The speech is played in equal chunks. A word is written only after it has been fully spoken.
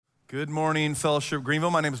Good morning, Fellowship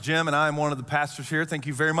Greenville. My name is Jim, and I am one of the pastors here. Thank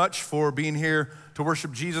you very much for being here to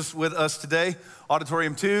worship Jesus with us today.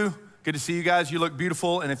 Auditorium 2, good to see you guys. You look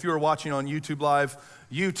beautiful, and if you are watching on YouTube Live,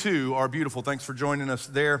 you too are beautiful. Thanks for joining us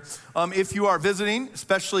there. If you are visiting,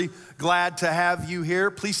 especially glad to have you here.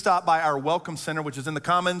 Please stop by our Welcome Center, which is in the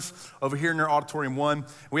Commons over here near Auditorium 1.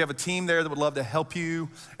 We have a team there that would love to help you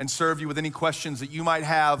and serve you with any questions that you might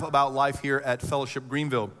have about life here at Fellowship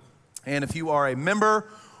Greenville. And if you are a member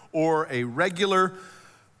or a regular,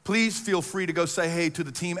 please feel free to go say hey to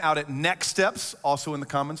the team out at Next Steps, also in the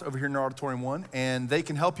Commons over here in Auditorium 1, and they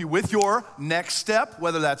can help you with your next step,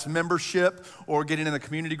 whether that's membership or getting in a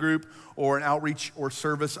community group or an outreach or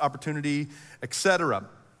service opportunity, etc.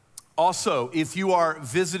 Also, if you are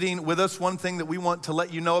visiting with us, one thing that we want to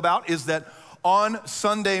let you know about is that on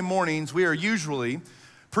Sunday mornings, we are usually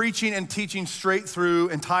preaching and teaching straight through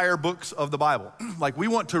entire books of the Bible. Like, we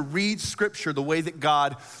want to read Scripture the way that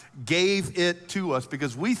God gave it to us,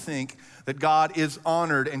 because we think that God is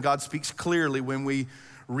honored and God speaks clearly when we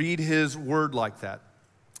read His Word like that.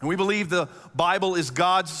 And we believe the Bible is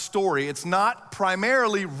God's story. It's not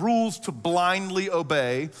primarily rules to blindly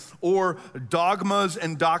obey or dogmas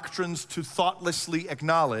and doctrines to thoughtlessly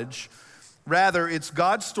acknowledge. Rather, it's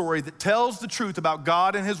God's story that tells the truth about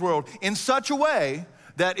God and His world in such a way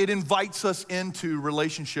that it invites us into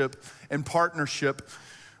relationship and partnership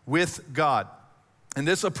with God. And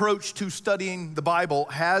this approach to studying the Bible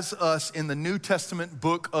has us in the New Testament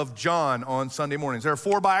book of John on Sunday mornings. There are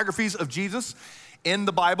 4 biographies of Jesus in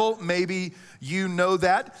the Bible. Maybe you know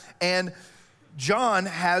that. And John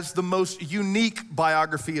has the most unique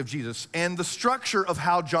biography of Jesus. And the structure of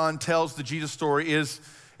how John tells the Jesus story is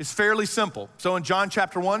fairly simple. So in John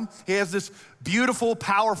chapter 1, he has this beautiful,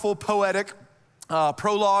 powerful, poetic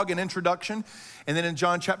prologue and introduction. And then in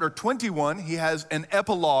John chapter 21, he has an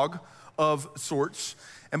epilogue of sorts.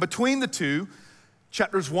 And between the two,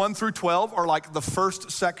 chapters 1 through 12 are like the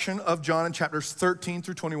first section of John, and chapters 13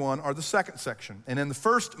 through 21 are the second section. And in the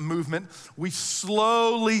first movement, we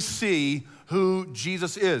slowly see who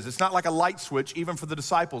Jesus is. It's not like a light switch, even for the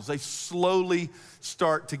disciples. They slowly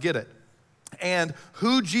start to get it. And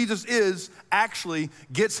who Jesus is actually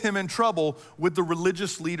gets him in trouble with the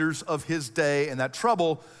religious leaders of his day, and that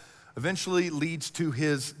trouble eventually leads to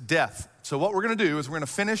his death. So what we're gonna do is we're gonna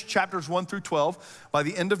finish chapters 1 through 12 by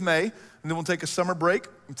the end of May, and then we'll take a summer break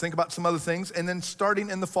and think about some other things, and then starting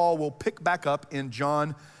in the fall, we'll pick back up in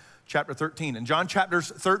John chapter 13. In John chapters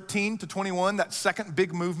 13 to 21, that second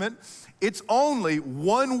big movement, it's only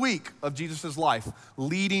 1 week of Jesus' life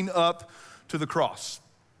leading up to the cross.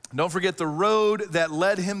 Don't forget, the road that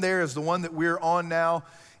led him there is the one that we're on now,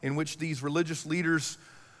 in which these religious leaders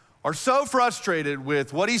are so frustrated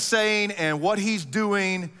with what he's saying and what he's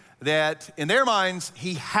doing that in their minds,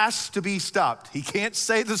 he has to be stopped. He can't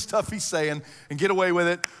say the stuff he's saying and get away with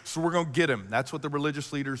it, so we're gonna get him. That's what the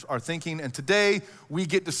religious leaders are thinking. And today, we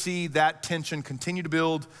get to see that tension continue to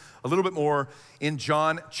build a little bit more in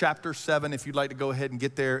John chapter 7. If you'd like to go ahead and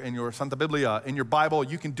get there in your Santa Biblia, in your Bible,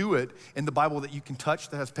 you can do it in the Bible that you can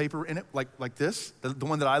touch that has paper in it, like this, the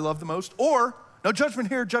one that I love the most. Or, no judgment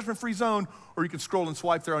here, judgment-free zone, or you can scroll and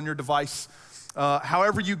swipe there on your device.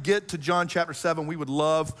 However you get to John chapter 7, we would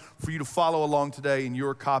love for you to follow along today in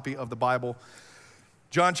your copy of the Bible.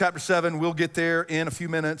 John chapter 7, we'll get there in a few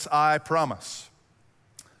minutes, I promise.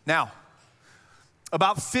 Now,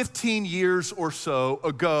 about 15 years or so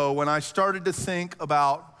ago, when I started to think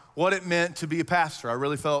about what it meant to be a pastor, I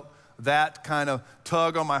really felt that kind of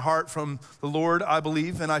tug on my heart from the Lord, I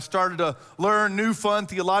believe. And I started to learn new fun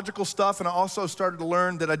theological stuff, and I also started to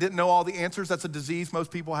learn that I didn't know all the answers. That's a disease most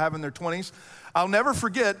people have in their 20s. I'll never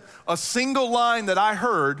forget a single line that I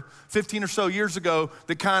heard 15 or so years ago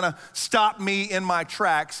that kind of stopped me in my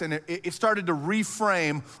tracks, and it started to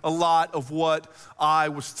reframe a lot of what I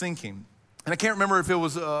was thinking. And I can't remember if it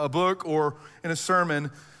was a book or in a sermon,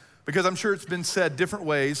 because I'm sure it's been said different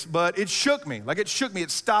ways, but it shook me.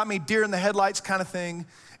 It stopped me, deer in the headlights kind of thing.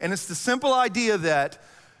 And it's the simple idea that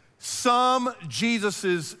some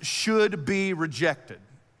Jesuses should be rejected.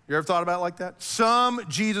 You ever thought about it like that? Some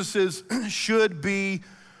Jesuses should be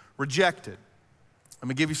rejected. Let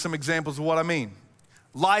me give you some examples of what I mean.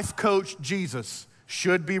 Life coach Jesus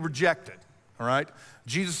should be rejected, all right?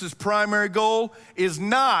 Jesus' primary goal is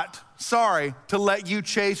not, to let you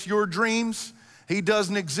chase your dreams. He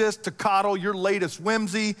doesn't exist to coddle your latest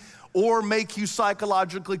whimsy or make you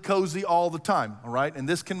psychologically cozy all the time, all right? And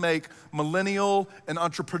this can make millennial and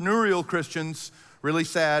entrepreneurial Christians really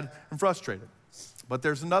sad and frustrated. But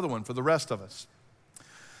there's another one for the rest of us.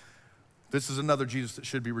 This is another Jesus that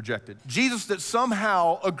should be rejected. Jesus that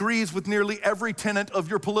somehow agrees with nearly every tenet of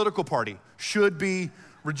your political party should be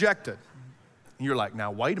rejected. And you're like,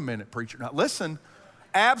 now wait a minute, preacher. Now listen,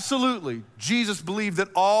 absolutely, Jesus believed that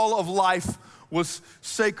all of life was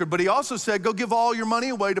sacred, but he also said, go give all your money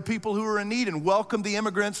away to people who are in need and welcome the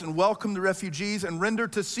immigrants and welcome the refugees and render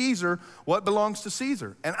to Caesar what belongs to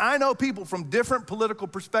Caesar. And I know people from different political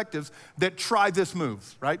perspectives that try this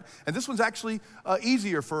move, right? And this one's actually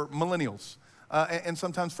easier for millennials and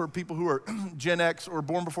sometimes for people who are Gen X or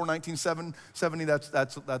born before 1970,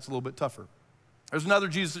 that's a little bit tougher. There's another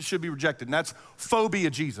Jesus that should be rejected, and that's phobia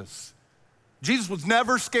Jesus. Jesus was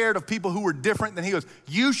never scared of people who were different than he was.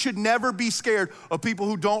 You should never be scared of people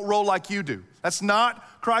who don't roll like you do. That's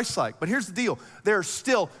not Christ-like. But here's the deal. There are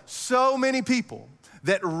still so many people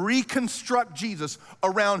that reconstruct Jesus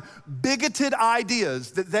around bigoted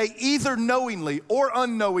ideas that they either knowingly or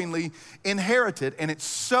unknowingly inherited, and it's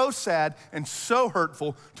so sad and so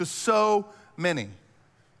hurtful to so many.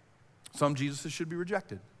 Some Jesuses should be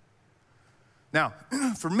rejected. Now,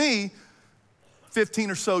 for me,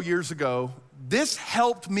 15 or so years ago, this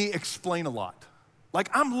helped me explain a lot. Like,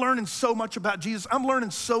 I'm learning so much about Jesus. I'm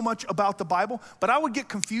learning so much about the Bible, but I would get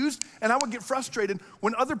confused and I would get frustrated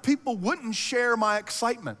when other people wouldn't share my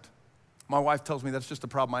excitement. My wife tells me that's just a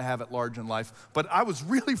problem I have at large in life, but I was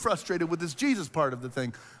really frustrated with this Jesus part of the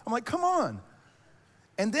thing. I'm like, come on.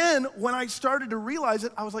 And then when I started to realize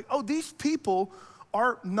it, I was like, oh, these people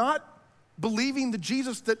are not believing the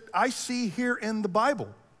Jesus that I see here in the Bible.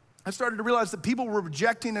 I started to realize that people were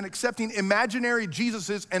rejecting and accepting imaginary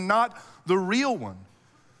Jesuses and not the real one.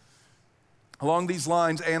 Along these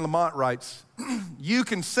lines, Anne Lamott writes, you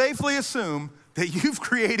can safely assume that you've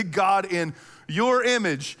created God in your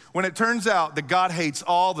image when it turns out that God hates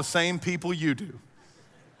all the same people you do.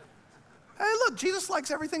 Hey, look, Jesus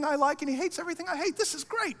likes everything I like and he hates everything I hate. This is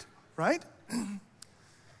great, right?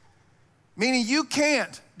 Meaning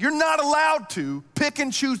you're not allowed to pick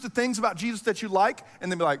and choose the things about Jesus that you like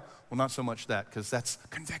and then be like, well, not so much that, because that's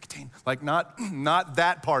convicting. Like, not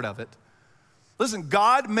that part of it. Listen,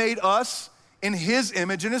 God made us in his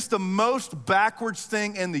image, and it's the most backwards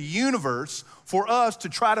thing in the universe for us to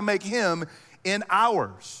try to make him in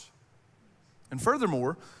ours. And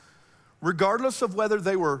furthermore, regardless of whether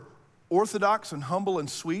they were orthodox and humble and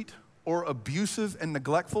sweet or abusive and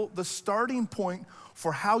neglectful, the starting point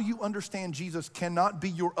for how you understand Jesus cannot be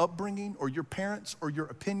your upbringing or your parents or your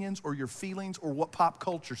opinions or your feelings or what pop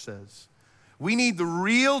culture says. We need the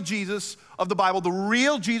real Jesus of the Bible, the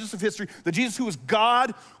real Jesus of history, the Jesus who is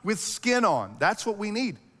God with skin on. That's what we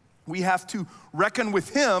need. We have to reckon with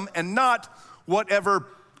him and not whatever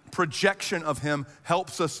projection of him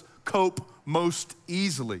helps us cope most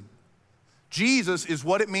easily. Jesus is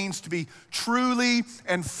what it means to be truly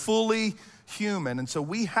and fully human. And so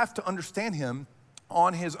we have to understand him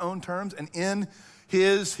on his own terms and in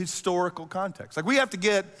his historical context. Like we have to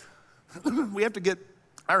get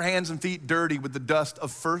our hands and feet dirty with the dust of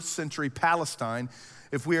first century Palestine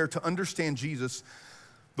if we are to understand Jesus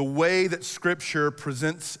the way that Scripture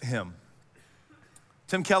presents him.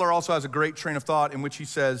 Tim Keller also has a great train of thought in which he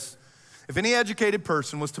says, if any educated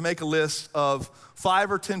person was to make a list of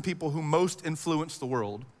 5 or 10 people who most influence the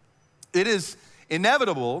world, it is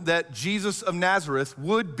inevitable that Jesus of Nazareth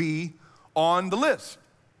would be on the list.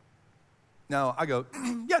 Now I go,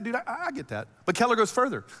 yeah, dude, I get that. But Keller goes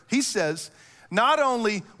further. He says, not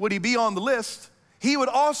only would he be on the list, he would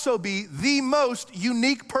also be the most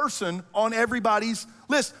unique person on everybody's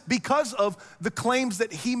list because of the claims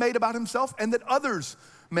that he made about himself and that others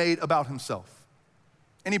made about himself.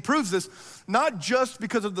 And he proves this not just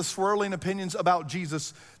because of the swirling opinions about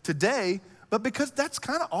Jesus today, but because that's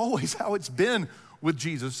kind of always how it's been with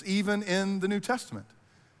Jesus, even in the New Testament.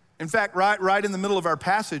 In fact, right in the middle of our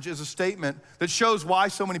passage is a statement that shows why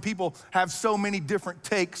so many people have so many different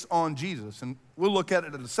takes on Jesus. And we'll look at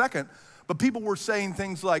it in a second. But people were saying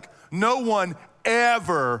things like, no one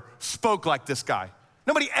ever spoke like this guy.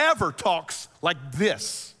 Nobody ever talks like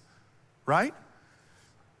this, right?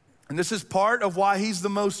 And this is part of why he's the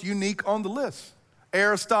most unique on the list.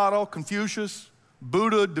 Aristotle, Confucius,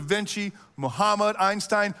 Buddha, Da Vinci, Muhammad,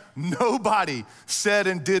 Einstein, nobody said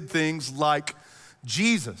and did things like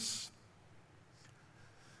Jesus.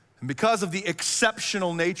 And because of the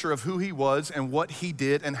exceptional nature of who he was and what he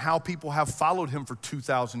did and how people have followed him for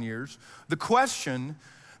 2,000 years, the question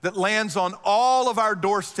that lands on all of our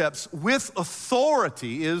doorsteps with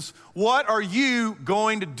authority is, what are you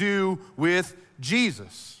going to do with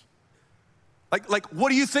Jesus? Like, what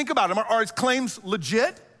do you think about him? Are his claims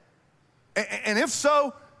legit? And if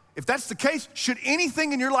so, if that's the case, should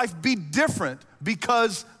anything in your life be different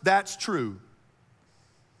because that's true?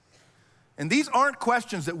 And these aren't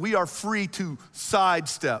questions that we are free to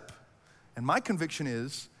sidestep. And my conviction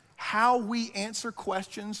is, how we answer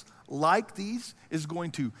questions like these is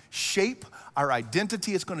going to shape our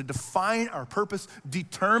identity. It's going to define our purpose,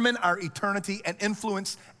 determine our eternity, and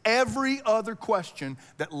influence every other question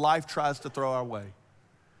that life tries to throw our way.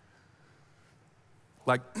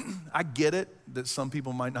 Like, I get it that some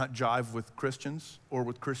people might not jive with Christians or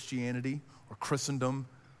with Christianity or Christendom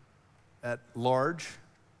at large,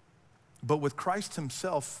 but with Christ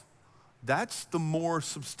himself, that's the more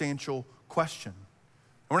substantial question.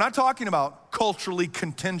 We're not talking about culturally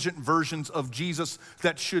contingent versions of Jesus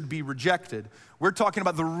that should be rejected. We're talking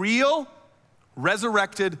about the real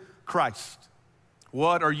resurrected Christ.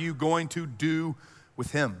 What are you going to do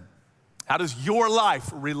with him? How does your life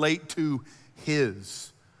relate to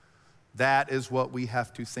his? That is what we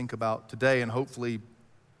have to think about today and hopefully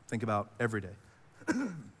think about every day.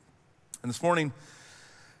 And this morning,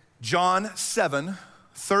 John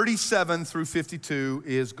 7:37 through 52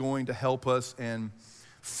 is going to help us and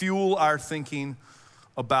fuel our thinking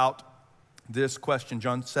about this question.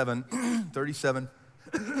 John 7:37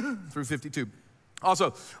 through 52.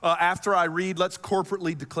 Also, after I read, let's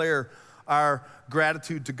corporately declare our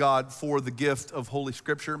gratitude to God for the gift of Holy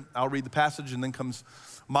Scripture. I'll read the passage, and then comes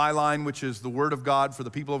my line, which is the Word of God for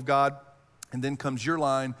the people of God. And then comes your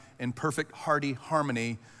line in perfect, hearty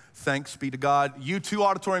harmony. Thanks be to God. You too,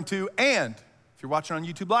 Auditorium 2. And if you're watching on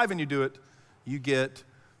YouTube Live and you do it, you get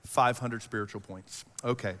 500 spiritual points.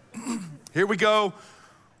 Okay, here we go.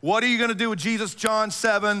 What are you gonna do with Jesus? John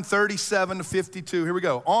 7:37 to 52. Here we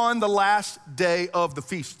go. On the last day of the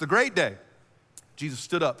feast, the great day, Jesus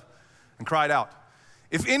stood up and cried out,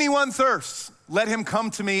 "If anyone thirsts, let him come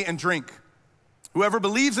to me and drink. Whoever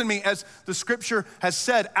believes in me, as the scripture has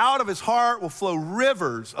said, out of his heart will flow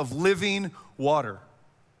rivers of living water."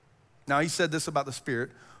 Now he said this about the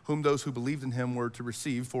Spirit, whom those who believed in him were to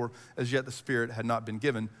receive, for as yet the Spirit had not been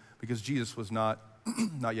given, because Jesus was not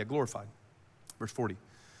yet glorified. Verse 40.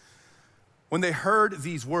 When they heard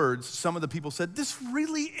these words, some of the people said, "This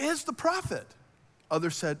really is the prophet."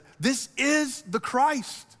 Others said, "This is the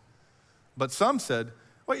Christ." But some said,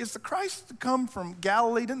 "Wait, is the Christ to come from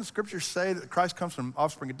Galilee? Didn't the scriptures say that Christ comes from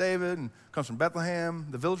offspring of David and comes from Bethlehem,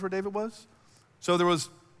 the village where David was?" So there was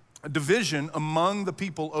a division among the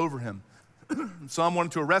people over him. Some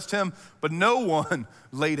wanted to arrest him, but no one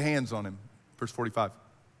laid hands on him. Verse 45.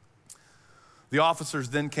 The officers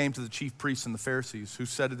then came to the chief priests and the Pharisees, who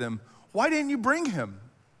said to them, "Why didn't you bring him?"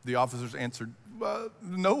 The officers answered,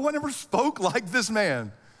 "No one ever spoke like this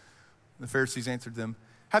man." The Pharisees answered them,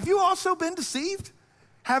 "Have you also been deceived?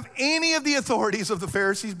 Have any of the authorities of the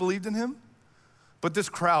Pharisees believed in him? But this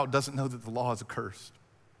crowd doesn't know that the law is accursed."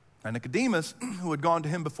 And Nicodemus, who had gone to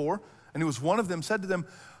him before, and who was one of them, said to them,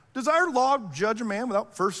 "Does our law judge a man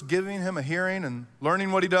without first giving him a hearing and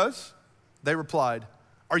learning what he does?" They replied,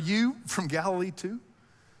 "Are you from Galilee too?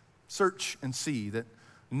 Search and see that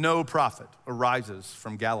no prophet arises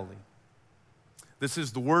from Galilee." This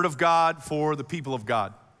is the word of God for the people of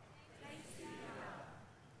God.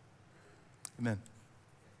 Amen.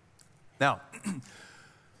 Now,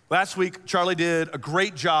 last week, Charlie did a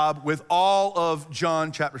great job with all of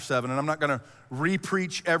John chapter 7, and I'm not gonna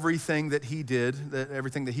re-preach everything that he did,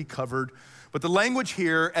 everything that he covered, but the language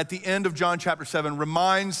here at the end of John chapter 7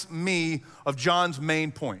 reminds me of John's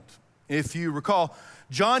main point. If you recall,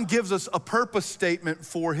 John gives us a purpose statement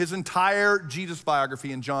for his entire Jesus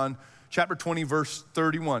biography in John chapter 20, verse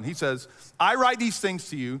 31. He says, "I write these things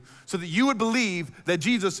to you so that you would believe that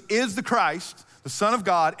Jesus is the Christ, the Son of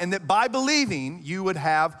God, and that by believing you would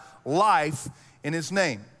have life in his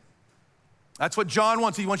name." That's what John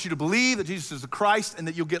wants. He wants you to believe that Jesus is the Christ and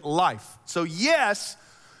that you'll get life. So yes,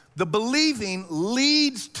 the believing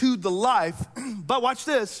leads to the life, but watch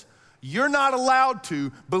this. You're not allowed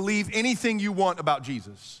to believe anything you want about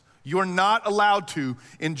Jesus. You're not allowed to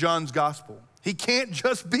in John's gospel. He can't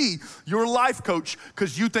just be your life coach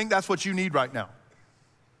because you think that's what you need right now.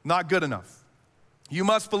 Not good enough. You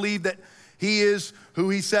must believe that he is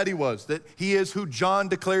who he said he was, that he is who John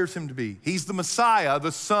declares him to be. He's the Messiah,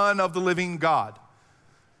 the Son of the living God.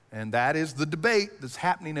 And that is the debate that's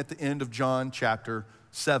happening at the end of John chapter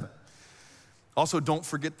 7. Also, don't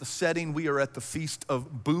forget the setting. We are at the Feast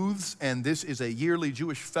of Booths, and this is a yearly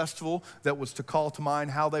Jewish festival that was to call to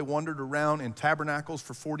mind how they wandered around in tabernacles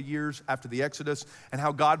for 40 years after the Exodus and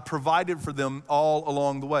how God provided for them all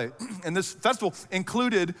along the way. And this festival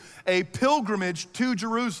included a pilgrimage to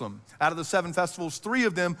Jerusalem. Out of the 7 festivals, 3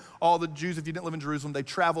 of them, all the Jews, if you didn't live in Jerusalem, they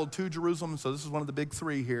traveled to Jerusalem, so this is one of the big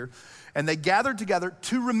 3 here. And they gathered together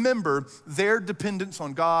to remember their dependence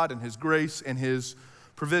on God and his grace and his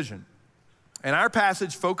provision. And our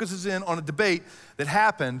passage focuses in on a debate that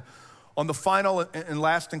happened on the final and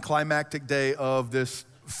last and climactic day of this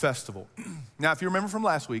festival. Now, if you remember from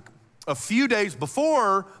last week, a few days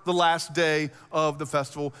before the last day of the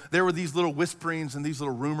festival, there were these little whisperings and these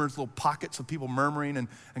little rumors, little pockets of people murmuring and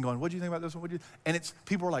going, what do you think about this one? And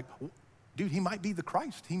people were like, dude, he might be the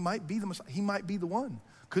Christ. He might be the Messiah. He might be the one.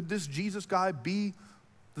 Could this Jesus guy be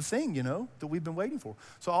the thing, that we've been waiting for?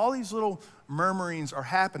 So all these little murmurings are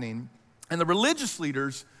happening, and the religious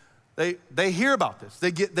leaders, they hear about this.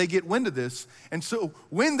 They get wind of this. And so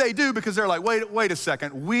when they do, because they're like, wait a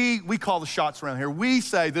second, we call the shots around here. We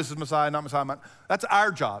say this is Messiah, not Messiah. That's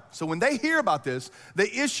our job. So when they hear about this, they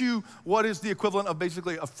issue what is the equivalent of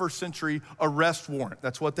basically a first century arrest warrant.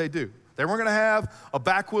 That's what they do. They weren't gonna have a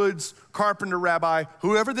backwoods carpenter rabbi,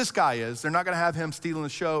 whoever this guy is, they're not gonna have him stealing the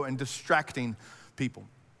show and distracting people.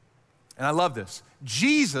 And I love this.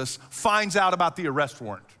 Jesus finds out about the arrest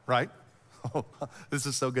warrant, right? Oh, this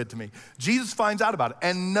is so good to me. Jesus finds out about it,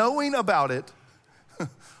 and knowing about it,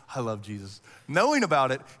 I love Jesus. Knowing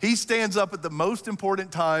about it, he stands up at the most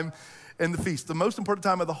important time in the feast, the most important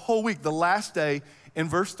time of the whole week, the last day, in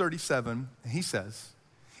verse 37, he says,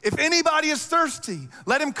 if anybody is thirsty,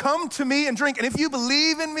 let him come to me and drink. And if you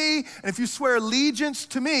believe in me, and if you swear allegiance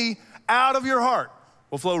to me, out of your heart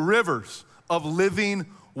will flow rivers of living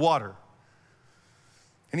water.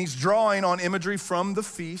 And he's drawing on imagery from the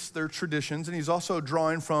feast, their traditions, and he's also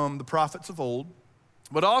drawing from the prophets of old.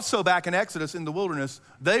 But also back in Exodus in the wilderness,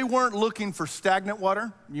 they weren't looking for stagnant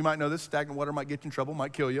water. You might know this, stagnant water might get you in trouble,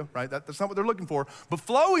 might kill you, right? That's not what they're looking for. But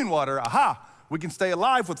flowing water, we can stay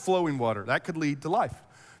alive with flowing water. That could lead to life.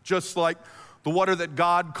 Just like the water that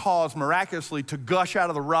God caused miraculously to gush out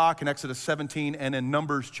of the rock in Exodus 17 and in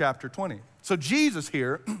Numbers chapter 20. So Jesus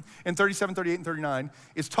here in 37, 38, and 39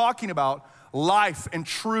 is talking about life and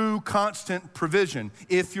true constant provision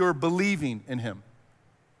if you're believing in him.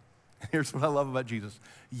 Here's what I love about Jesus.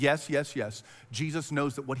 Yes. Jesus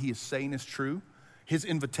knows that what he is saying is true. His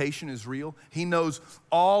invitation is real. He knows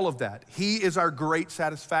all of that. He is our great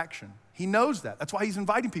satisfaction. He knows that. That's why he's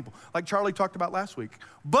inviting people, like Charlie talked about last week.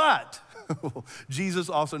 But Jesus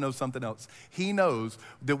also knows something else. He knows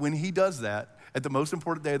that when he does that, at the most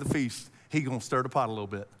important day of the feast, he's gonna stir the pot a little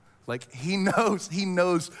bit. Like he knows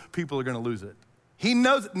people are gonna lose it. He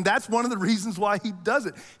knows it, and that's one of the reasons why he does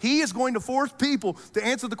it. He is going to force people to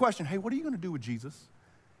answer the question, hey, what are you gonna do with Jesus?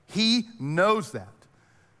 He knows that.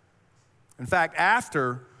 In fact,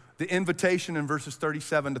 after the invitation in verses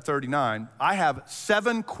 37 to 39, I have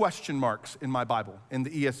 7 question marks in my Bible, in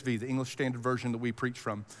the ESV, the English Standard Version that we preach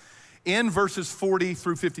from, in verses 40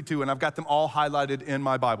 through 52, and I've got them all highlighted in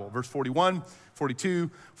my Bible. Verse 41,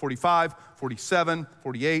 42, 45, 47,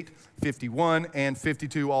 48, 51, and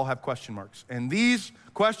 52 all have question marks. And these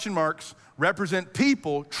question marks represent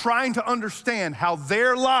people trying to understand how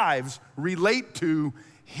their lives relate to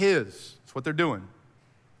his. That's what they're doing.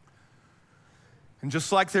 And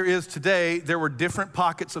just like there is today, there were different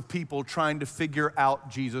pockets of people trying to figure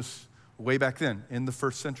out Jesus way back then in the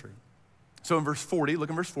first century. So in verse 40, look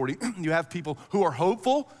in verse 40, you have people who are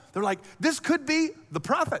hopeful. They're like, this could be the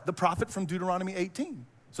prophet from Deuteronomy 18.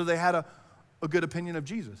 So they had a good opinion of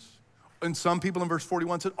Jesus. And some people in verse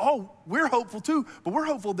 41 said, we're hopeful too, but we're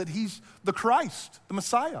hopeful that he's the Christ, the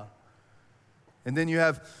Messiah. And then you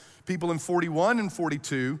have people in 41 and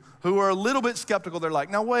 42 who are a little bit skeptical. They're like,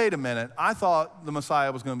 now wait a minute, I thought the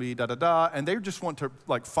Messiah was gonna be da-da-da, and they just want to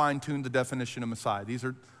like fine-tune the definition of Messiah. These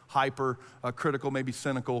are hyper critical, maybe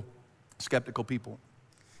cynical, skeptical people.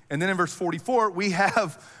 And then in verse 44, we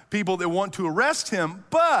have people that want to arrest him,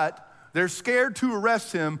 but they're scared to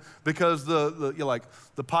arrest him because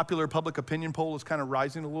the popular public opinion poll is kind of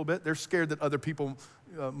rising a little bit. They're scared that other people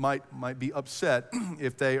might be upset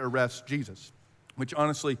if they arrest Jesus, which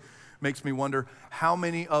honestly makes me wonder how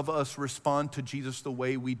many of us respond to Jesus the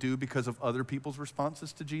way we do because of other people's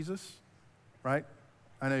responses to Jesus, right?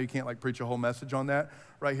 I know you can't like preach a whole message on that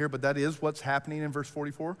right here, but that is what's happening in verse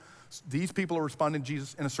 44. These people are responding to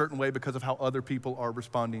Jesus in a certain way because of how other people are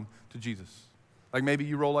responding to Jesus. Like maybe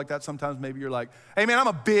you roll like that sometimes. Maybe you're like, hey man,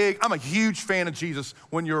 I'm a huge fan of Jesus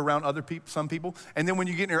when you're around other people, some people. And then when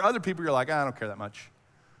you get near other people, you're like, I don't care that much.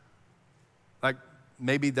 Like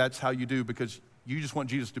maybe that's how you do because you just want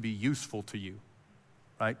Jesus to be useful to you,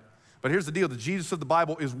 right? But here's the deal, the Jesus of the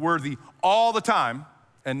Bible is worthy all the time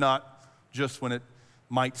and not just when it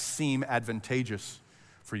might seem advantageous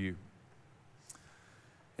for you.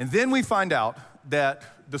 And then we find out that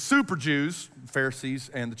the super Jews, Pharisees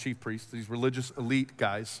and the chief priests, these religious elite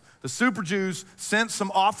guys, the super Jews sent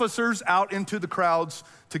some officers out into the crowds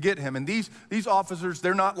to get him. And these officers,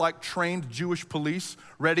 they're not like trained Jewish police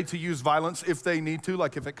ready to use violence if they need to,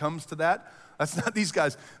 like if it comes to that. That's not these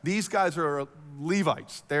guys. These guys are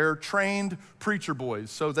Levites. They're trained preacher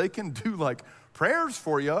boys, so they can do like prayers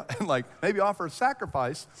for you and like maybe offer a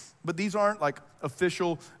sacrifice, but these aren't like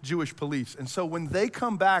official Jewish police. And so when they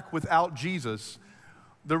come back without Jesus,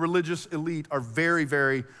 the religious elite are very,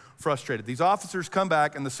 very frustrated. These officers come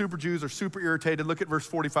back and the super Jews are super irritated. Look at verse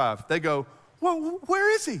 45. They go, well,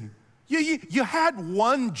 where is he? You had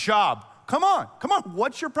one job. Come on,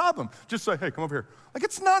 what's your problem? Just say, hey, come over here. Like,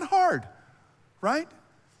 it's not hard, right?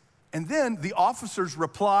 And then the officers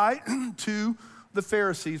reply to the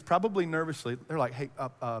Pharisees, probably nervously. They're like, hey,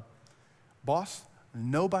 boss,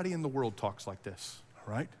 nobody in the world talks like this,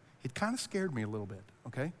 all right? It kind of scared me a little bit,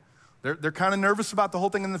 okay? They're kind of nervous about the whole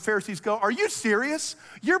thing, and the Pharisees go, are you serious?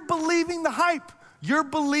 You're believing the hype. You're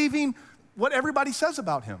believing what everybody says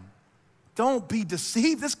about him. Don't be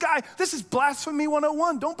deceived. This is blasphemy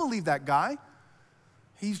 101. Don't believe that guy.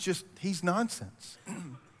 He's nonsense.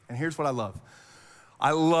 And here's what I love.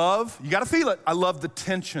 You gotta feel it. I love the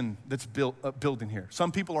tension that's building here.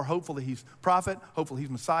 Some people are hopeful that he's prophet, hopeful he's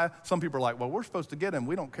Messiah. Some people are like, well, we're supposed to get him.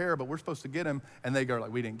 We don't care, but we're supposed to get him. And they go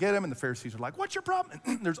like, we didn't get him. And the Pharisees are like, what's your problem?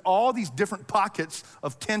 There's all these different pockets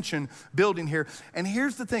of tension building here. And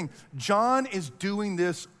here's the thing. John is doing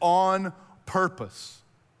this on purpose.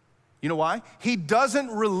 You know why? He doesn't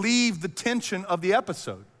relieve the tension of the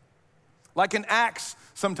episode. Like in Acts,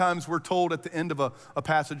 sometimes we're told at the end of a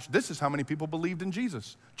passage, this is how many people believed in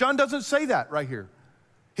Jesus. John doesn't say that right here.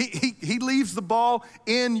 He leaves the ball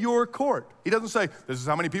in your court. He doesn't say, this is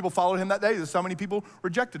how many people followed him that day. This is how many people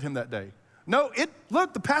rejected him that day. No,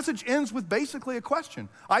 look, the passage ends with basically a question.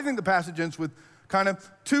 I think the passage ends with kind of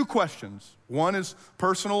two questions. One is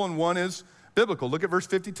personal and one is biblical. Look at verse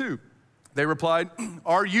 52. They replied,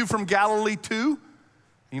 are you from Galilee too?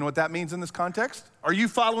 You know what that means in this context? Are you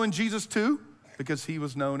following Jesus too? Because he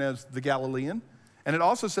was known as the Galilean. And it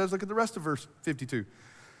also says, look at the rest of verse 52.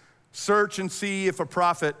 Search and see if a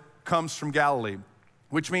prophet comes from Galilee,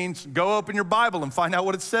 which means go open your Bible and find out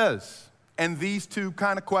what it says. And these two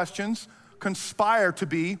kind of questions conspire to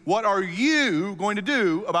be, what are you going to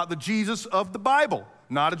do about the Jesus of the Bible?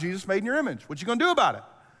 Not a Jesus made in your image. What you going to do about it?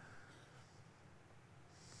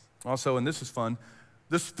 Also, and this is fun,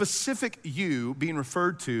 the specific you being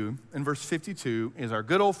referred to in verse 52 is our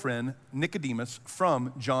good old friend Nicodemus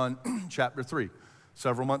from John chapter 3,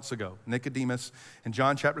 several months ago. Nicodemus in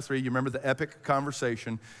John chapter 3, you remember the epic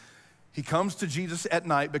conversation. He comes to Jesus at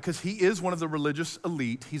night because he is one of the religious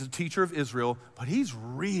elite. He's a teacher of Israel, but he's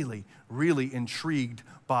really, really intrigued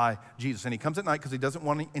by Jesus. And he comes at night because he doesn't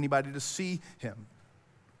want anybody to see him.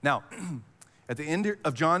 Now, at the end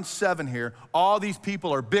of John 7 here, all these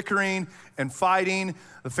people are bickering and fighting,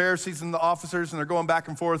 the Pharisees and the officers, and they're going back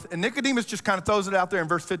and forth. And Nicodemus just kind of throws it out there in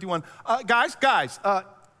verse 51. Guys,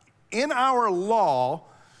 in our law,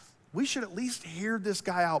 we should at least hear this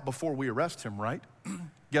guy out before we arrest him, right?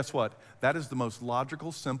 Guess what? That is the most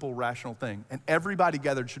logical, simple, rational thing. And everybody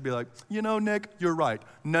gathered should be like, you know, Nick, you're right.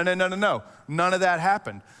 No. None of that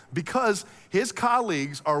happened. Because his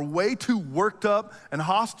colleagues are way too worked up and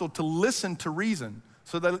hostile to listen to reason.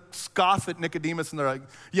 So they scoff at Nicodemus and they're like,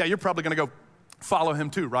 yeah, you're probably gonna go follow him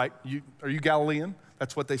too, right? Are you Galilean?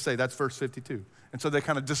 That's what they say, that's verse 52. And so they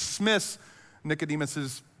kind of dismiss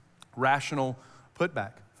Nicodemus's rational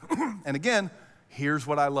putback. And again, here's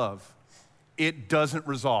what I love. It doesn't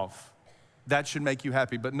resolve. That should make you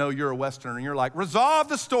happy. But no, you're a Westerner and you're like, resolve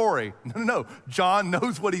the story. No. John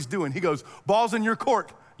knows what he's doing. He goes, ball's in your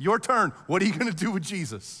court, your turn. What are you gonna do with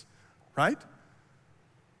Jesus, right?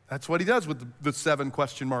 That's what he does with the 7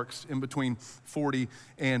 question marks in between 40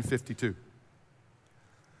 and 52.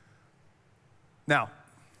 Now,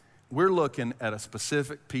 we're looking at a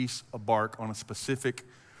specific piece of bark on a specific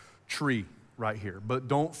tree right here. But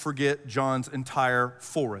don't forget John's entire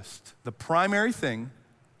forest. The primary thing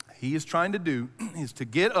he is trying to do is to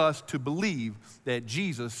get us to believe that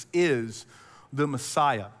Jesus is the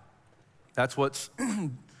Messiah. That's what's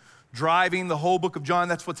driving the whole book of John.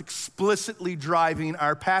 That's what's explicitly driving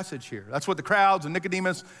our passage here. That's what the crowds and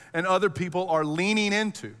Nicodemus and other people are leaning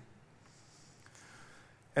into.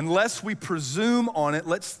 Unless we presume on it,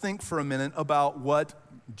 let's think for a minute about what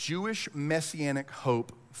Jewish messianic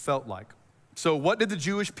hope felt like. So what did the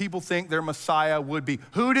Jewish people think their Messiah would be?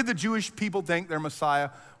 Who did the Jewish people think their Messiah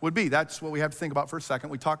would be? That's what we have to think about for a second.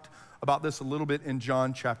 We talked about this a little bit in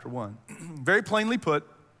John chapter 1. Very plainly put,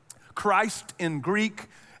 Christ in Greek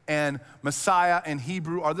and Messiah in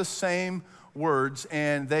Hebrew are the same words,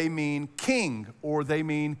 and they mean king or they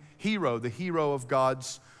mean hero, the hero of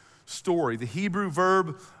God's story. The Hebrew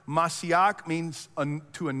verb Mashiach means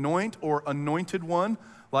to anoint or anointed one,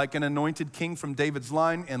 like an anointed king from David's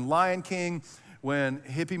line in Lion King, when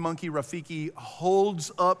hippie monkey Rafiki holds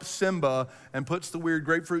up Simba and puts the weird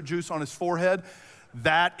grapefruit juice on his forehead.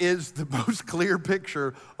 that is the most clear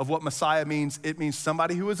picture of what Messiah means. It means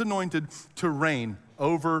somebody who is anointed to reign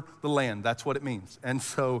over the land. That's what it means. And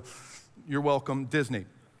so you're welcome, Disney.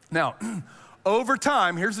 Now, over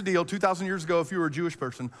time, here's the deal, 2,000 years ago, if you were a Jewish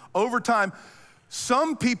person, over time,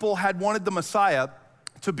 some people had wanted the Messiah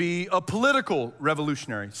to be a political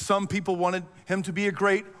revolutionary. Some people wanted him to be a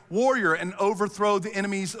great warrior and overthrow the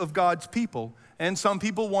enemies of God's people. And some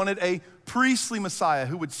people wanted a priestly Messiah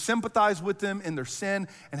who would sympathize with them in their sin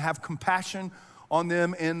and have compassion on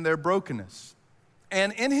them in their brokenness.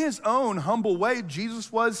 And in his own humble way,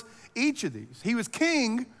 Jesus was each of these. He was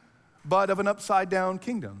king, but of an upside down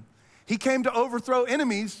kingdom. He came to overthrow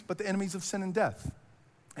enemies, but the enemies of sin and death.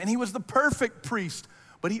 And he was the perfect priest,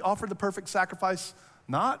 but he offered the perfect sacrifice,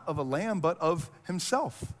 not of a lamb, but of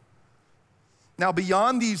himself. Now,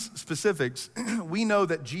 beyond these specifics, we know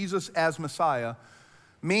that Jesus as Messiah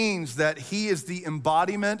means that he is the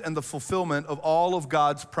embodiment and the fulfillment of all of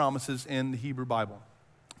God's promises in the Hebrew Bible.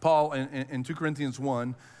 Paul in 2 Corinthians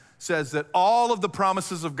 1 says that all of the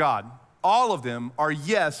promises of God, all of them are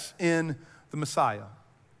yes in the Messiah.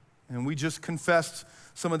 And we just confessed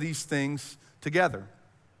some of these things together.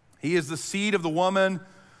 He is the seed of the woman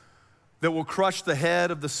that will crush the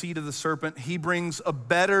head of the seed of the serpent. He brings a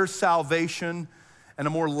better salvation and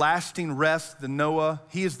a more lasting rest than Noah.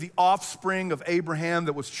 He is the offspring of Abraham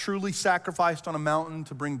that was truly sacrificed on a mountain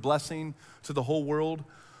to bring blessing to the whole world.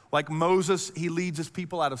 Like Moses, he leads his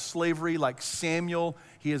people out of slavery. Like Samuel,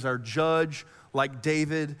 he is our judge. Like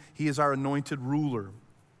David, he is our anointed ruler.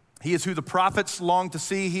 He is who the prophets long to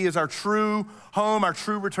see. He is our true home, our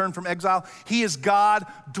true return from exile. He is God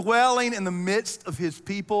dwelling in the midst of his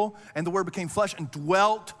people, and the word became flesh and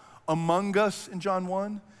dwelt among us in John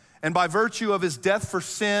 1. And by virtue of his death for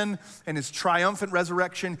sin and his triumphant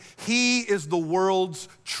resurrection, he is the world's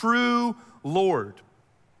true Lord.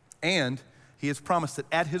 And he has promised that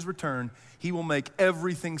at his return, he will make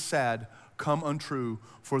everything sad come untrue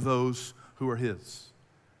for those who are his.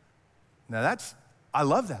 Now I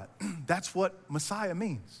love that. That's what Messiah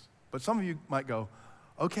means. But some of you might go,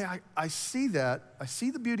 okay, I see that. I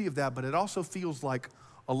see the beauty of that, but it also feels like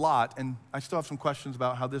a lot. And I still have some questions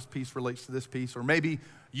about how this piece relates to this piece. Or maybe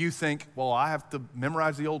you think, well, I have to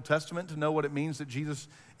memorize the Old Testament to know what it means that Jesus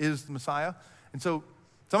is the Messiah. And so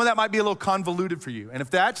some of that might be a little convoluted for you. And if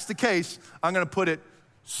that's the case, I'm gonna put it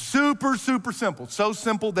super, super simple. So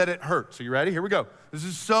simple that it hurts. Are you ready? Here we go. This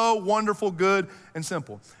is so wonderful, good, and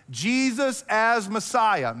simple. Jesus as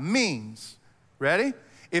Messiah means, ready?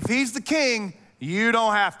 If he's the king, you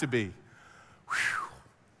don't have to be. Whew.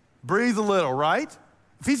 Breathe a little, right?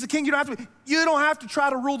 If he's the king, you don't have to be. You don't have to try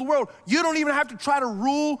to rule the world. You don't even have to try to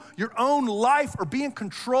rule your own life or be in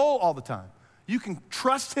control all the time. You can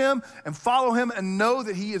trust him and follow him and know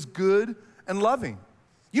that he is good and loving.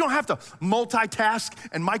 You don't have to multitask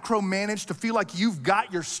and micromanage to feel like you've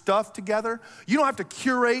got your stuff together. You don't have to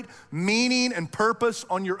curate meaning and purpose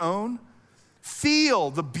on your own. Feel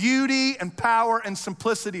the beauty and power and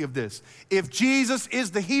simplicity of this. If Jesus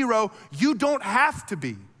is the hero, you don't have to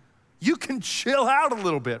be. You can chill out a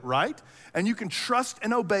little bit, right? And you can trust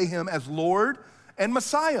and obey him as Lord and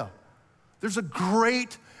Messiah. There's a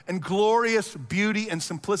great and glorious beauty and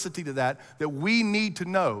simplicity to that we need to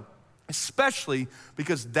know. Especially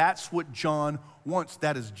because that's what John wants.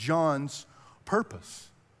 That is John's purpose.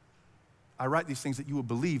 I write these things that you will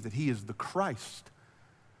believe that he is the Christ.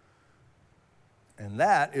 And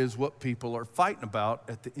that is what people are fighting about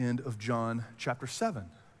at the end of John chapter 7.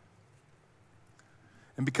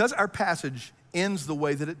 And because our passage ends the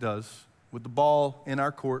way that it does, with the ball in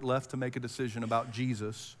our court left to make a decision about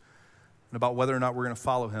Jesus and about whether or not we're going to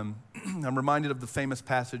follow him, I'm reminded of the famous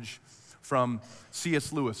passage from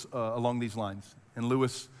C.S. Lewis along these lines. And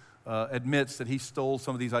Lewis admits that he stole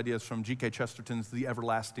some of these ideas from G.K. Chesterton's The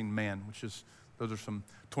Everlasting Man, those are some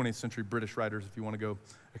 20th century British writers if you want to go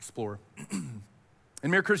explore.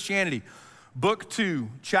 In Mere Christianity, book 2,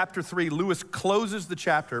 chapter 3, Lewis closes the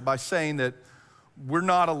chapter by saying that we're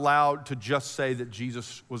not allowed to just say that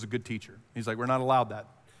Jesus was a good teacher. He's like, we're not allowed that.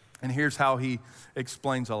 And here's how he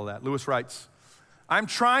explains all of that. Lewis writes, I'm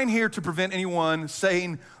trying here to prevent anyone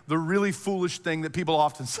saying the really foolish thing that people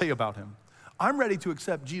often say about him. I'm ready to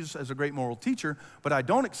accept Jesus as a great moral teacher, but I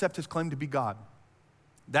don't accept his claim to be God.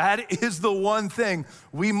 That is the one thing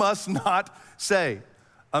we must not say.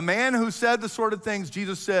 A man who said the sort of things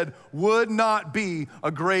Jesus said would not be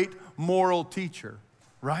a great moral teacher,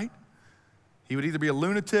 right? He would either be a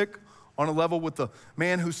lunatic on a level with the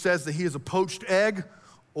man who says that he is a poached egg,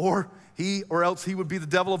 or else he would be the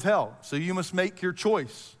devil of hell. So you must make your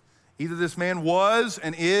choice. Either this man was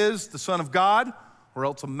and is the Son of God, or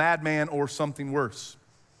else a madman or something worse.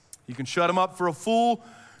 You can shut him up for a fool,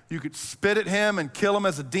 you could spit at him and kill him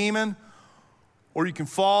as a demon, or you can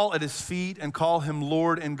fall at his feet and call him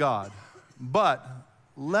Lord and God. But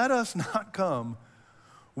let us not come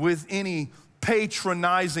with any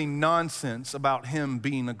patronizing nonsense about him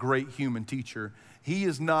being a great human teacher. He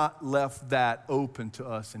has not left that open to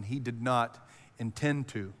us, and he did not intend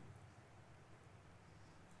to.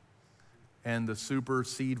 And the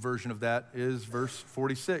supersede version of that is verse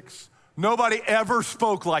 46. Nobody ever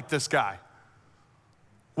spoke like this guy.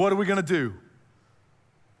 What are we gonna do?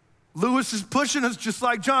 Lewis is pushing us just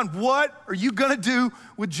like John. What are you gonna do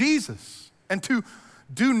with Jesus? And to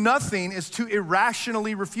do nothing is to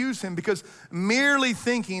irrationally refuse him, because merely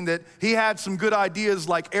thinking that he had some good ideas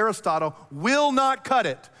like Aristotle will not cut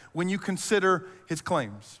it when you consider his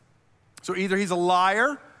claims. So either he's a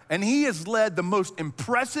liar, and he has led the most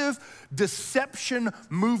impressive deception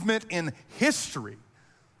movement in history,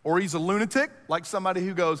 or he's a lunatic, like somebody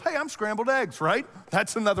who goes, hey, I'm scrambled eggs, right?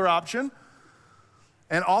 That's another option.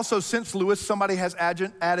 And also, since Lewis, somebody has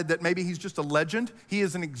added that maybe he's just a legend. He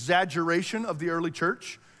is an exaggeration of the early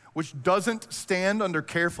church, which doesn't stand under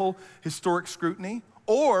careful historic scrutiny.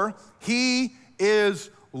 Or he is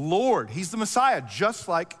Lord. He's the Messiah, just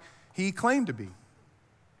like he claimed to be.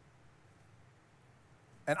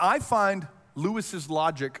 And I find Lewis's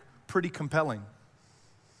logic pretty compelling.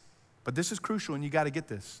 But this is crucial, and you got to get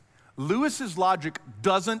this. Lewis's logic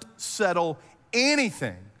doesn't settle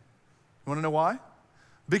anything. You want to know why?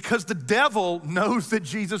 Because the devil knows that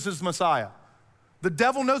Jesus is Messiah. The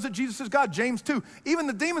devil knows that Jesus is God, James 2. Even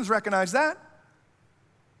the demons recognize that.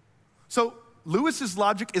 So Lewis's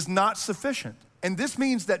logic is not sufficient. And this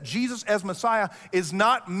means that Jesus as Messiah is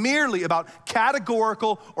not merely about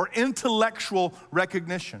categorical or intellectual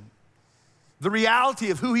recognition. The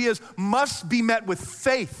reality of who he is must be met with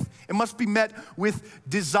faith. It must be met with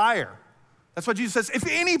desire. That's why Jesus says, if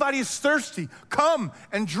anybody is thirsty, come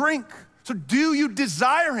and drink. So do you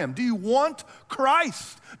desire him? Do you want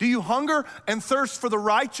Christ? Do you hunger and thirst for the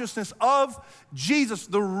righteousness of Jesus,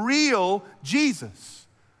 the real Jesus?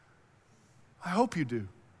 I hope you do.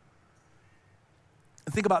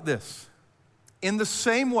 And think about this. In the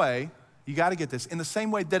same way, you got to get this, in the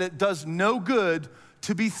same way that it does no good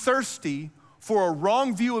to be thirsty for a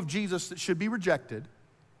wrong view of Jesus that should be rejected,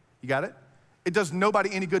 you got it? It does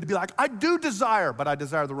nobody any good to be like, I do desire, but I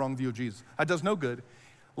desire the wrong view of Jesus. That does no good.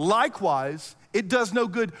 Likewise, it does no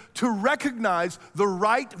good to recognize the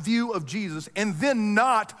right view of Jesus and then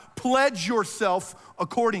not pledge yourself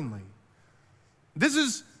accordingly. This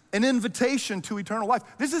is an invitation to eternal life.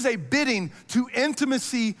 This is a bidding to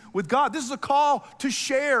intimacy with God. This is a call to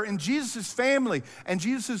share in Jesus' family and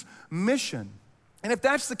Jesus' mission. And if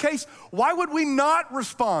that's the case, why would we not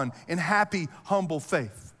respond in happy, humble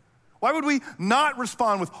faith? Why would we not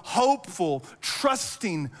respond with hopeful,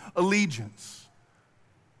 trusting allegiance?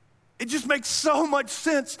 It just makes so much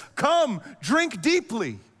sense. Come, drink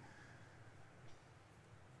deeply.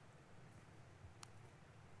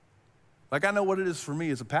 Like, I know what it is for me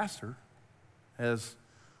as a pastor, as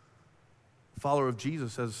a follower of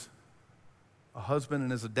Jesus, as a husband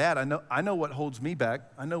and as a dad. I know what holds me back.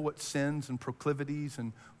 I know what sins and proclivities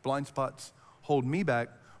and blind spots hold me back,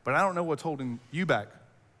 but I don't know what's holding you back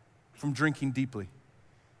from drinking deeply.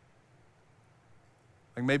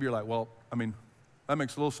 Like, maybe you're like, well, I mean, that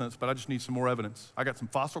makes a little sense, but I just need some more evidence. I got some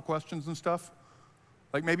fossil questions and stuff.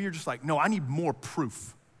 Like, maybe you're just like, no, I need more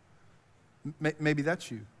proof. Maybe that's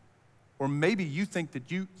you. Or maybe you think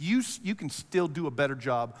that you can still do a better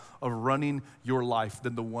job of running your life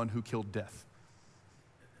than the one who killed death.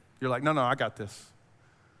 You're like, no, I got this.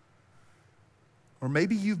 Or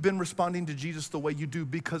maybe you've been responding to Jesus the way you do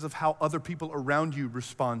because of how other people around you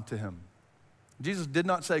respond to him. Jesus did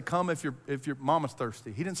not say, come if your mama's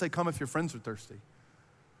thirsty. He didn't say, come if your friends are thirsty.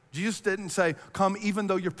 Jesus didn't say, come even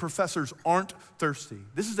though your professors aren't thirsty.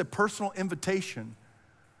 This is a personal invitation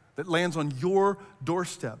that lands on your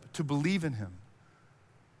doorstep to believe in him.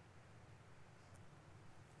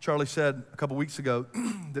 Charlie said a couple weeks ago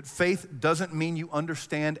that faith doesn't mean you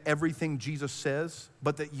understand everything Jesus says,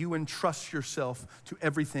 but that you entrust yourself to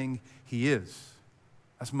everything he is.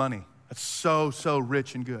 That's money. That's so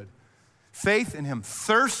rich and good. Faith in him,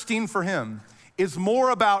 thirsting for him, is more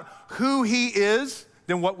about who he is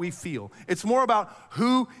than what we feel. It's more about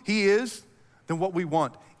who he is than what we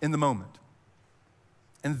want in the moment.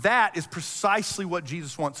 And that is precisely what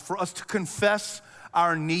Jesus wants, for us to confess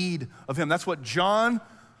our need of him. That's what John,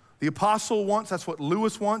 the apostle, wants. That's what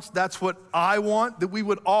Lewis wants. That's what I want, that we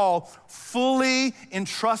would all fully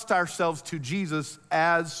entrust ourselves to Jesus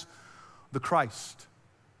as the Christ.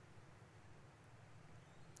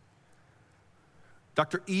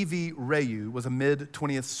 Dr. E.V. Rayu was a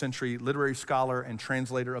mid-20th century literary scholar and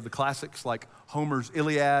translator of the classics like Homer's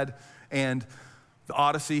Iliad and the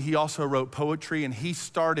Odyssey. He also wrote poetry, and he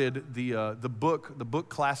started the book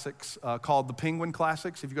classics called the Penguin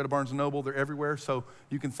Classics. If you go to Barnes & Noble, they're everywhere, so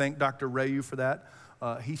you can thank Dr. Rayu for that.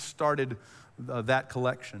 He started that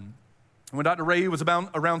collection. When Dr. Rayu was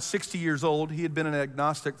around 60 years old, he had been an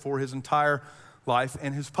agnostic for his entire life,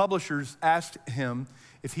 and his publishers asked him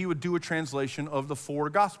if he would do a translation of the 4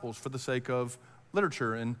 Gospels for the sake of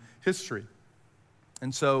literature and history.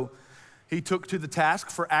 And so he took to the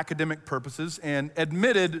task for academic purposes and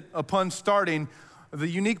admitted upon starting the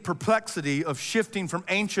unique perplexity of shifting from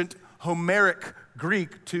ancient Homeric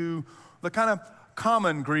Greek to the kind of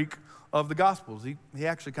common Greek of the Gospels. He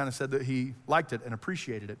actually kind of said that he liked it and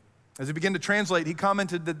appreciated it. As he began to translate, he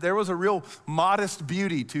commented that there was a real modest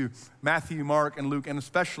beauty to Matthew, Mark, and Luke, and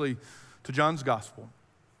especially to John's Gospel.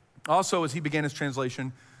 Also, as he began his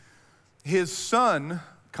translation, his son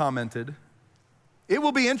commented, "It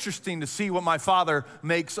will be interesting to see what my father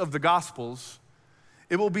makes of the Gospels.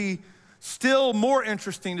 It will be still more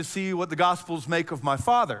interesting to see what the Gospels make of my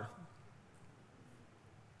father."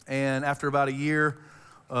 And after about a year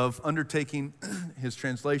of undertaking his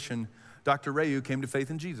translation, Dr. Rayu came to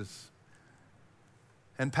faith in Jesus.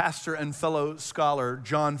 And pastor and fellow scholar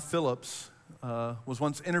John Phillips was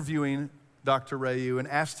once interviewing Dr. Rayu and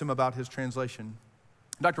asked him about his translation.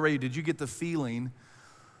 "Dr. Rayu, did you get the feeling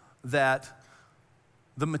that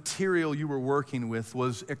the material you were working with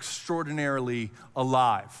was extraordinarily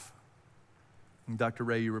alive?" And Dr.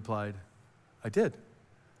 Rayu replied, "I did.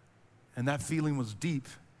 And that feeling was deep.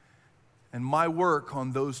 And my work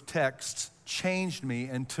on those texts changed me.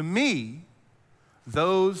 And to me,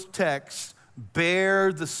 those texts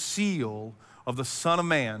bear the seal of the Son of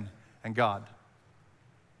Man and God."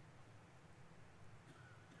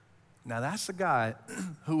 Now that's a guy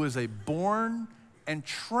who is a born and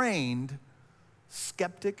trained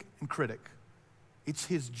skeptic and critic. It's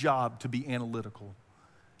his job to be analytical.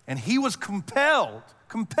 And he was compelled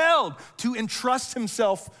to entrust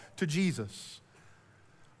himself to Jesus.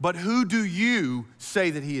 But who do you say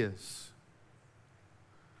that he is?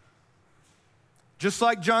 Just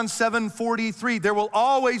like John 7:43, there will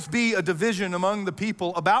always be a division among the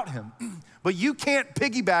people about him. But you can't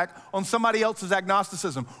piggyback on somebody else's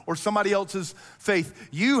agnosticism or somebody else's faith.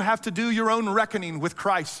 You have to do your own reckoning with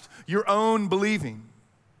Christ, your own believing.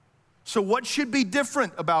 So what should be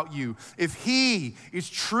different about you if he is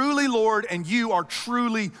truly Lord and you are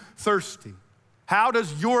truly thirsty? How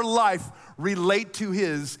does your life relate to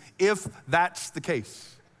his if that's the case?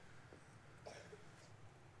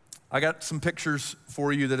 I got some pictures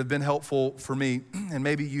for you that have been helpful for me, and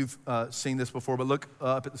maybe you've seen this before, but look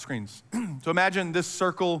up at the screens. So imagine this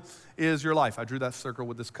circle is your life. I drew that circle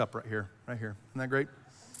with this cup right here. Isn't that great?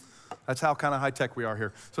 That's how kind of high tech we are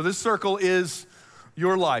here. So this circle is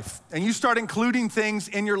your life, and you start including things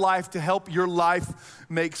in your life to help your life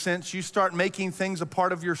make sense. You start making things a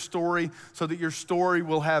part of your story so that your story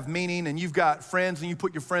will have meaning, and you've got friends and you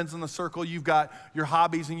put your friends in the circle. You've got your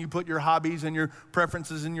hobbies and you put your hobbies and your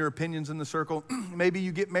preferences and your opinions in the circle. Maybe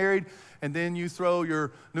you get married and then you throw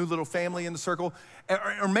your new little family in the circle.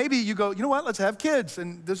 Or maybe you go, you know what, let's have kids,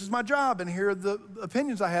 and this is my job, and here are the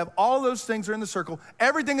opinions I have. All those things are in the circle.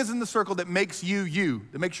 Everything is in the circle that makes you,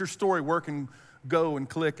 that makes your story work and go and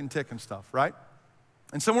click and tick and stuff, right?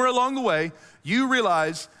 And somewhere along the way, you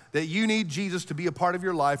realize that you need Jesus to be a part of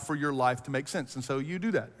your life for your life to make sense. And so you do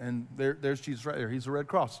that. And there's Jesus right there. He's the Red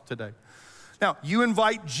Cross today. Now, you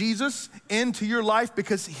invite Jesus into your life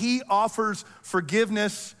because he offers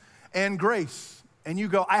forgiveness and grace. And you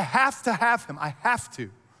go, I have to have him. I have to.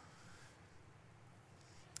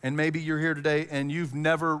 And maybe you're here today and you've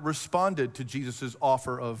never responded to Jesus'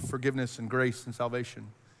 offer of forgiveness and grace and salvation.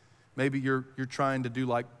 Maybe you're trying to do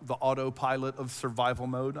like the autopilot of survival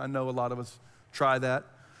mode. I know a lot of us try that.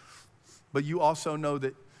 But you also know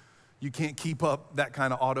that you can't keep up that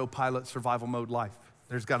kind of autopilot survival mode life.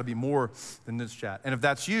 There's got to be more than this chat. And if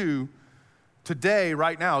that's you, today,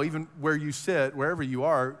 right now, even where you sit, wherever you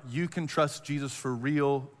are, you can trust Jesus for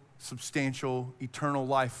real, substantial, eternal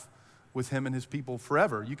life with him and his people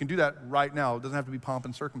forever. You can do that right now. It doesn't have to be pomp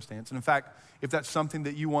and circumstance. And in fact, if that's something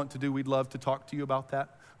that you want to do, we'd love to talk to you about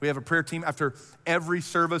that. We have a prayer team after every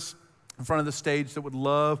service in front of the stage that would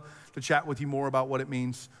love to chat with you more about what it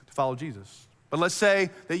means to follow Jesus. But let's say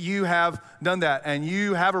that you have done that and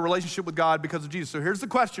you have a relationship with God because of Jesus. So here's the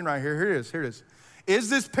question right here. Here it is. Is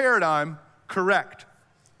this paradigm correct?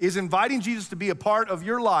 Is inviting Jesus to be a part of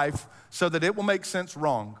your life so that it will make sense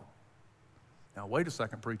wrong? Now, wait a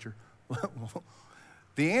second, preacher.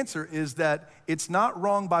 The answer is that it's not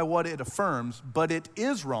wrong by what it affirms, but it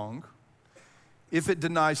is wrong if it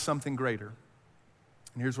denies something greater.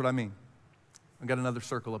 And here's what I mean. I've got another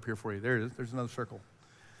circle up here for you. There it is. There's another circle.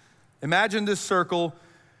 Imagine this circle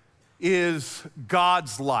is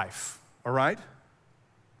God's life, all right?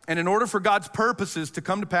 And in order for God's purposes to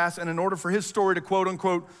come to pass, and in order for his story to quote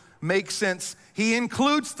unquote make sense, he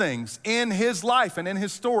includes things in his life and in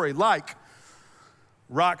his story like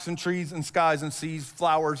rocks and trees and skies and seas,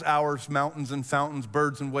 flowers, hours, mountains and fountains,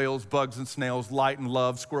 birds and whales, bugs and snails, light and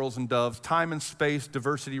love, squirrels and doves, time and space,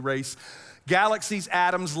 diversity, race, galaxies,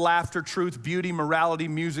 atoms, laughter, truth, beauty, morality,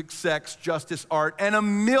 music, sex, justice, art, and a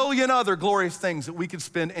million other glorious things that we could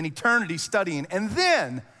spend an eternity studying. And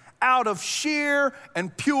then, out of sheer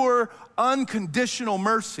and pure, unconditional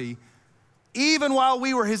mercy, even while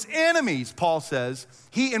we were his enemies, Paul says,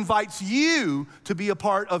 he invites you to be a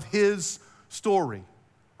part of his story,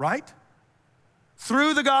 right?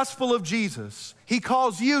 Through the gospel of Jesus, he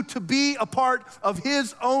calls you to be a part of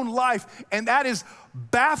his own life, and that is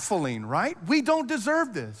baffling, right? We don't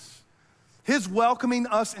deserve this. His welcoming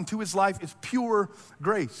us into his life is pure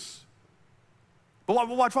grace. But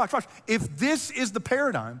watch. If this is the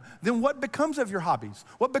paradigm, then what becomes of your hobbies?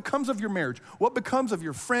 What becomes of your marriage? What becomes of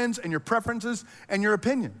your friends and your preferences and your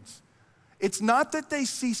opinions? It's not that they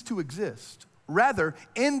cease to exist. Rather,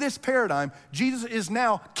 in this paradigm, Jesus is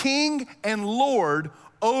now King and Lord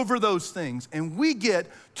over those things, and we get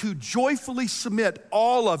to joyfully submit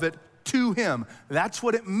all of it to him. That's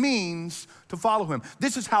what it means to follow him.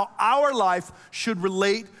 This is how our life should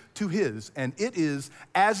relate to his, and it is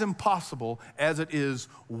as impossible as it is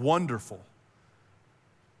wonderful.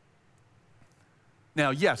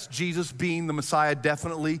 Now, yes, Jesus being the Messiah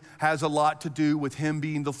definitely has a lot to do with him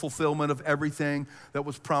being the fulfillment of everything that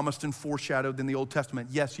was promised and foreshadowed in the Old Testament.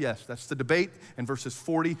 Yes, that's the debate in verses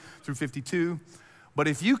 40 through 52. But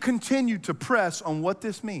if you continue to press on what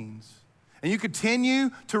this means, and you continue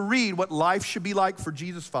to read what life should be like for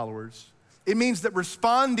Jesus followers, it means that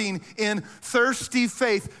responding in thirsty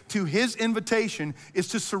faith to his invitation is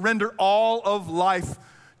to surrender all of life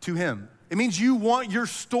to him. It means you want your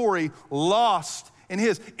story lost in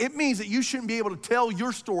his. It means that you shouldn't be able to tell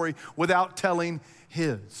your story without telling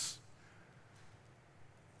his.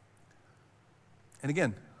 And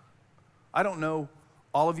again, I don't know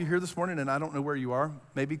all of you here this morning, and I don't know where you are.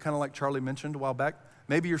 Maybe kind of like Charlie mentioned a while back.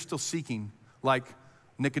 Maybe you're still seeking like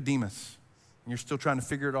Nicodemus, and you're still trying to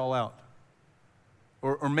figure it all out.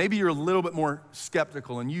 Or maybe you're a little bit more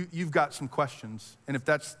skeptical and you've got some questions. And if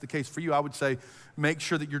that's the case for you, I would say make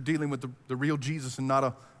sure that you're dealing with the real Jesus and not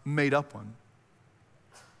a made up one.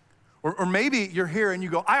 Or maybe you're here and you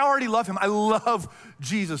go, I already love him. I love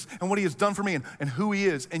Jesus and what he has done for me and who he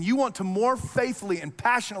is. And you want to more faithfully and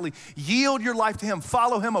passionately yield your life to him,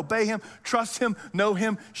 follow him, obey him, trust him, know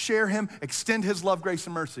him, share him, extend his love, grace,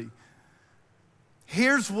 and mercy.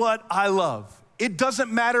 Here's what I love. It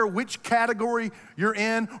doesn't matter which category you're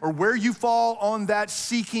in or where you fall on that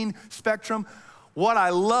seeking spectrum. What I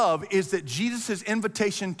love is that Jesus'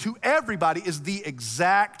 invitation to everybody is the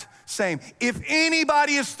exact same. If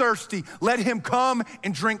anybody is thirsty, let him come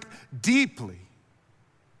and drink deeply.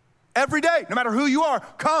 Every day, no matter who you are,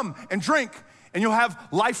 come and drink and you'll have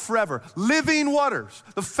life forever. Living waters,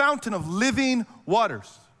 the fountain of living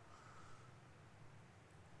waters.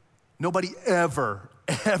 Nobody ever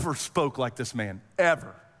spoke like this man,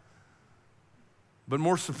 ever. But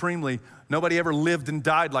more supremely, nobody ever lived and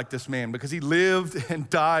died like this man because he lived and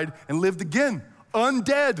died and lived again,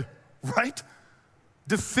 undead, right?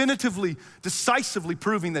 Definitively, decisively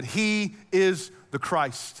proving that he is the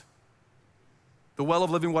Christ, the well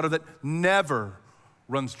of living water that never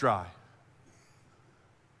runs dry.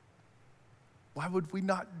 Why would we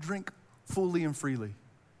not drink fully and freely?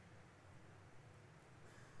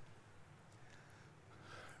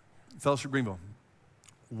 Fellowship Greenville,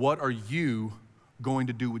 what are you going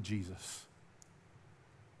to do with Jesus?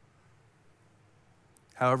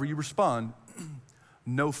 However you respond,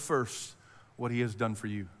 know first what he has done for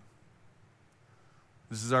you.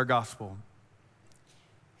 This is our gospel.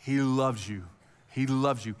 He loves you. He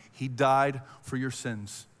loves you. He died for your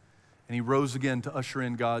sins, and he rose again to usher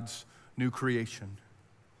in God's new creation.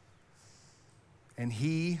 And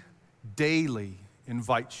he daily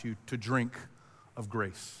invites you to drink of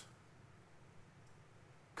grace.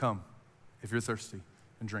 Come, if you're thirsty,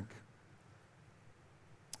 and drink.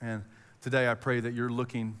 And today I pray that you're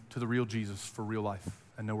looking to the real Jesus for real life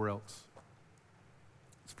and nowhere else.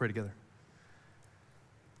 Let's pray together.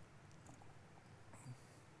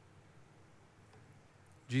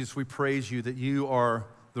 Jesus, we praise you that you are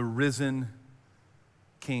the risen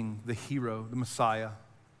King, the hero, the Messiah.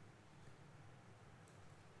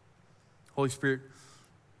 Holy Spirit,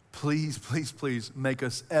 please, please, please make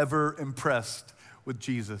us ever impressed with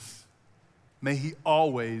Jesus. May he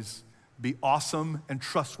always be awesome and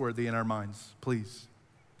trustworthy in our minds, please.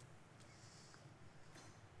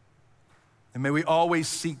 And may we always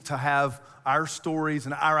seek to have our stories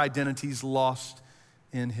and our identities lost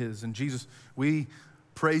in his. And Jesus, we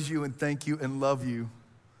praise you and thank you and love you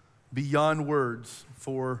beyond words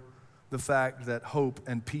for the fact that hope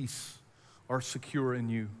and peace are secure in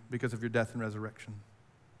you because of your death and resurrection.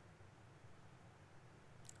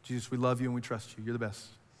 Jesus, we love you and we trust you. You're the best.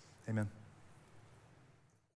 Amen.